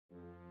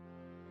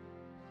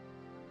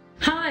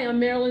Hi, I'm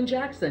Marilyn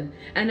Jackson,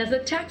 and as a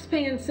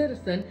tax-paying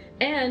citizen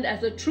and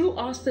as a true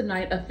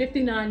Austinite of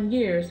 59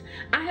 years,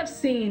 I have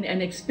seen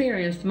and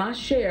experienced my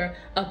share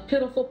of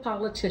pitiful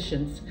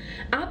politicians.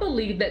 I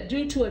believe that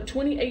due to a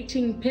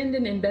 2018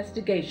 pending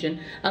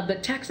investigation of the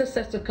Tax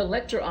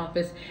Assessor-Collector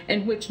Office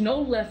in which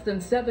no less than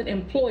 7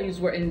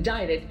 employees were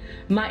indicted,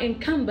 my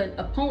incumbent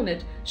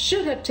opponent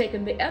should have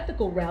taken the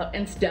ethical route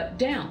and stepped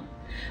down.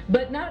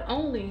 But not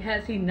only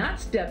has he not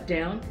stepped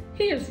down,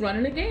 he is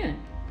running again.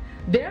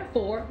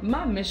 Therefore,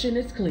 my mission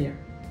is clear.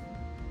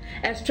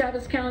 As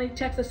Travis County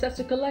Tax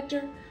Assessor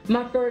Collector,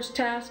 my first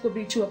task will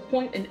be to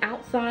appoint an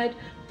outside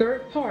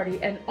third party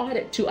and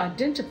audit to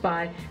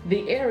identify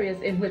the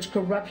areas in which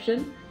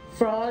corruption,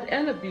 fraud,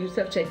 and abuse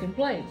have taken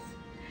place.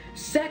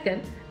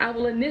 Second, I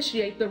will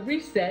initiate the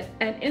reset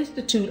and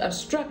institute a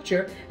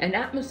structure and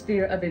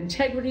atmosphere of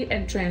integrity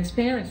and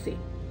transparency.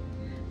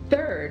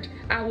 Third,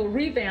 I will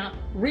revamp,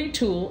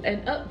 retool,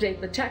 and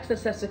update the Tax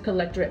Assessor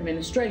Collector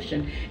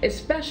Administration,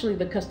 especially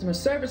the Customer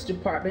Service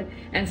Department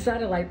and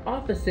satellite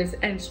offices,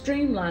 and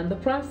streamline the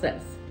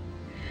process.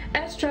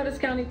 As Travis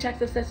County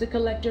Tax Assessor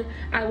Collector,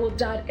 I will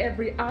dot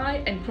every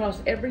I and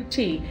cross every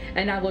T,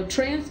 and I will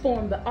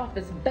transform the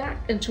office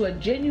back into a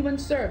genuine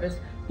service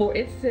for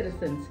its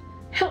citizens.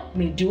 Help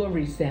me do a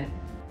reset.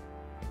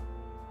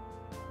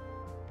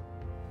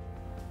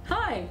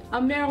 Hi,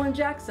 I'm Marilyn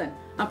Jackson.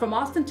 I'm from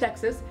Austin,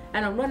 Texas,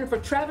 and I'm running for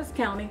Travis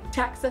County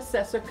Tax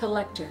Assessor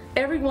Collector.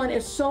 Everyone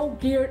is so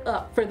geared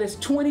up for this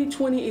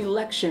 2020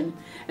 election,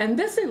 and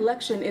this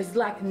election is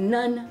like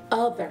none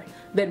other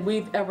that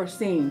we've ever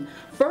seen.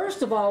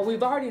 First of all,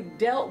 we've already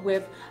dealt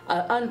with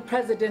an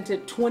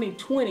unprecedented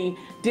 2020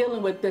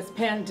 dealing with this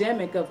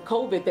pandemic of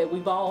COVID that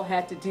we've all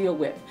had to deal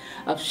with,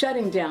 of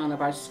shutting down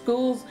of our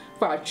schools,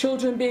 for our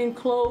children being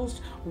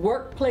closed,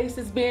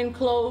 workplaces being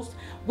closed.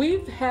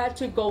 We've had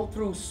to go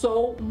through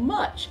so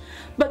much.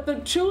 But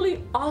the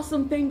truly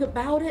awesome thing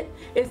about it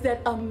is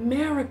that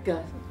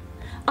Americans,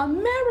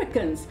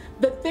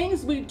 the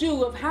things we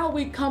do of how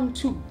we come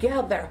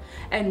together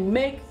and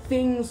make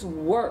things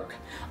work.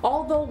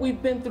 Although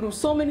we've been through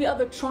so many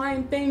other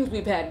trying things,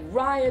 we've had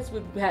riots,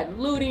 we've had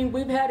looting,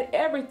 we've had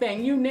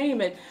everything, you name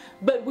it,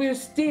 but we're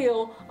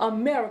still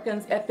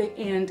Americans at the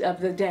end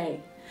of the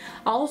day.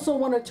 I also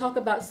want to talk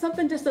about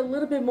something just a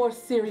little bit more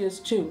serious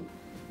too.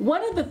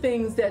 One of the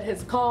things that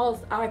has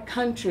caused our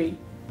country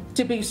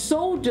to be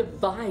so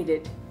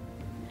divided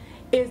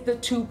is the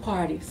two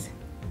parties,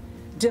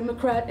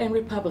 Democrat and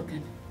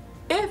Republican.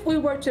 If we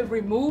were to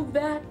remove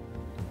that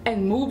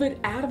and move it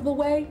out of the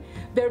way,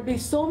 there'd be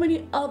so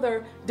many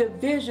other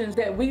divisions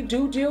that we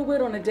do deal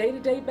with on a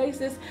day-to-day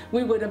basis,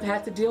 we would have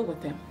had to deal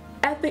with them.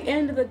 At the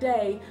end of the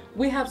day,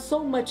 we have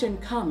so much in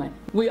common.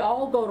 We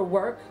all go to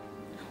work.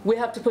 We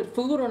have to put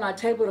food on our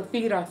table to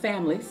feed our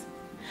families.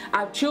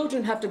 Our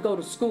children have to go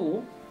to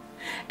school.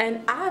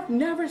 And I've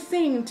never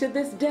seen to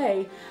this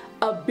day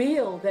a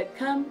bill that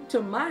come to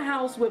my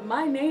house with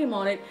my name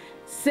on it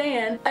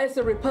saying it's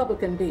a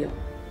Republican bill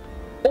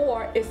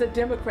or it's a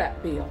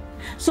Democrat bill.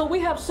 So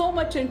we have so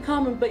much in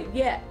common, but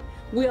yet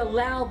we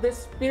allow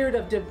this spirit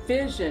of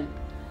division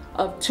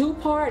of two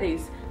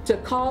parties to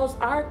cause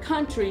our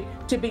country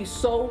to be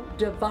so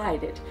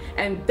divided.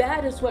 And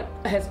that is what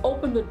has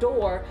opened the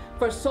door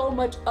for so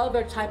much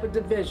other type of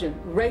division.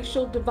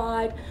 Racial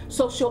divide,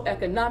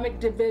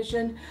 socioeconomic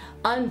division,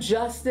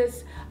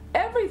 injustice,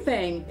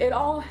 everything. It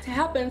all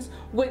happens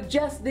with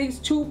just these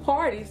two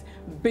parties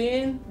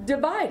being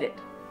divided.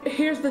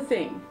 Here's the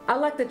thing. I'd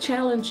like to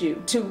challenge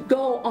you to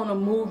go on a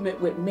movement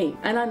with me.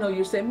 And I know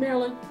you say,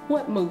 Marilyn,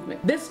 what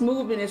movement? This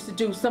movement is to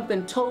do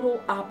something total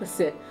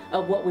opposite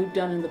of what we've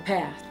done in the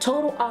past.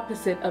 Total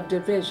opposite of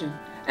division.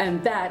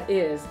 And that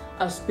is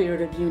a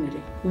spirit of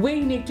unity. We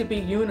need to be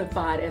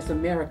unified as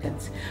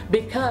Americans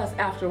because,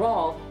 after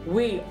all,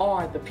 we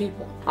are the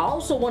people. I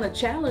also want to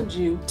challenge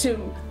you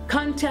to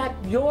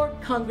contact your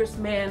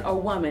congressman or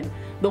woman,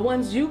 the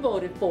ones you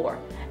voted for,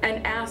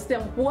 and ask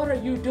them, what are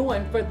you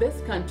doing for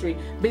this country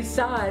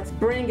besides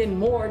bringing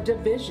more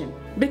division?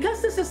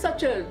 Because this is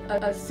such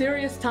a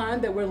serious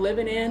time that we're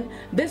living in,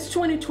 this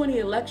 2020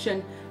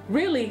 election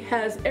really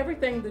has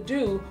everything to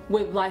do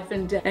with life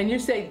and death. And you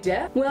say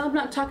death? Well, I'm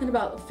not talking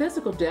about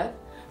physical death,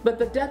 but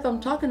the death I'm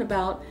talking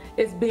about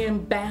is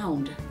being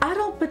bound. I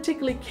don't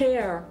particularly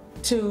care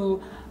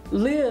to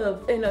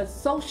live in a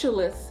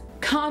socialist,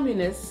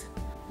 communist,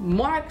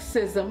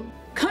 Marxism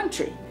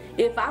country.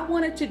 If I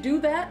wanted to do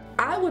that,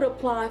 I would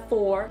apply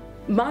for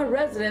my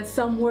residence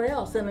somewhere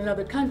else in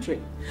another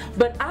country.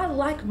 But I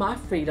like my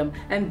freedom,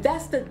 and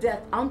that's the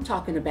death I'm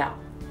talking about.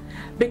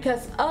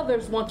 Because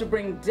others want to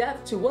bring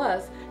death to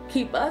us,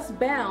 keep us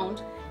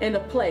bound in a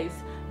place,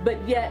 but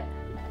yet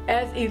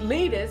as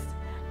elitists,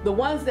 the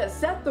ones that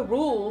set the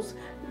rules,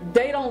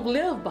 they don't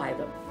live by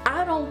them.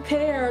 I don't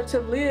care to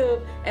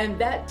live in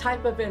that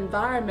type of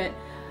environment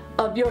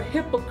of your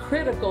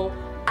hypocritical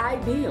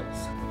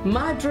ideals.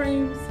 My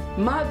dreams,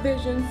 my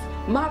visions,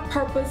 my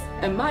purpose,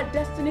 and my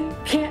destiny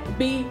can't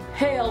be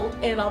held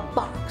in a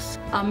box.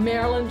 I'm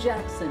Marilyn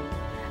Jackson,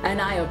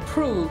 and I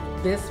approve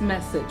this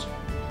message.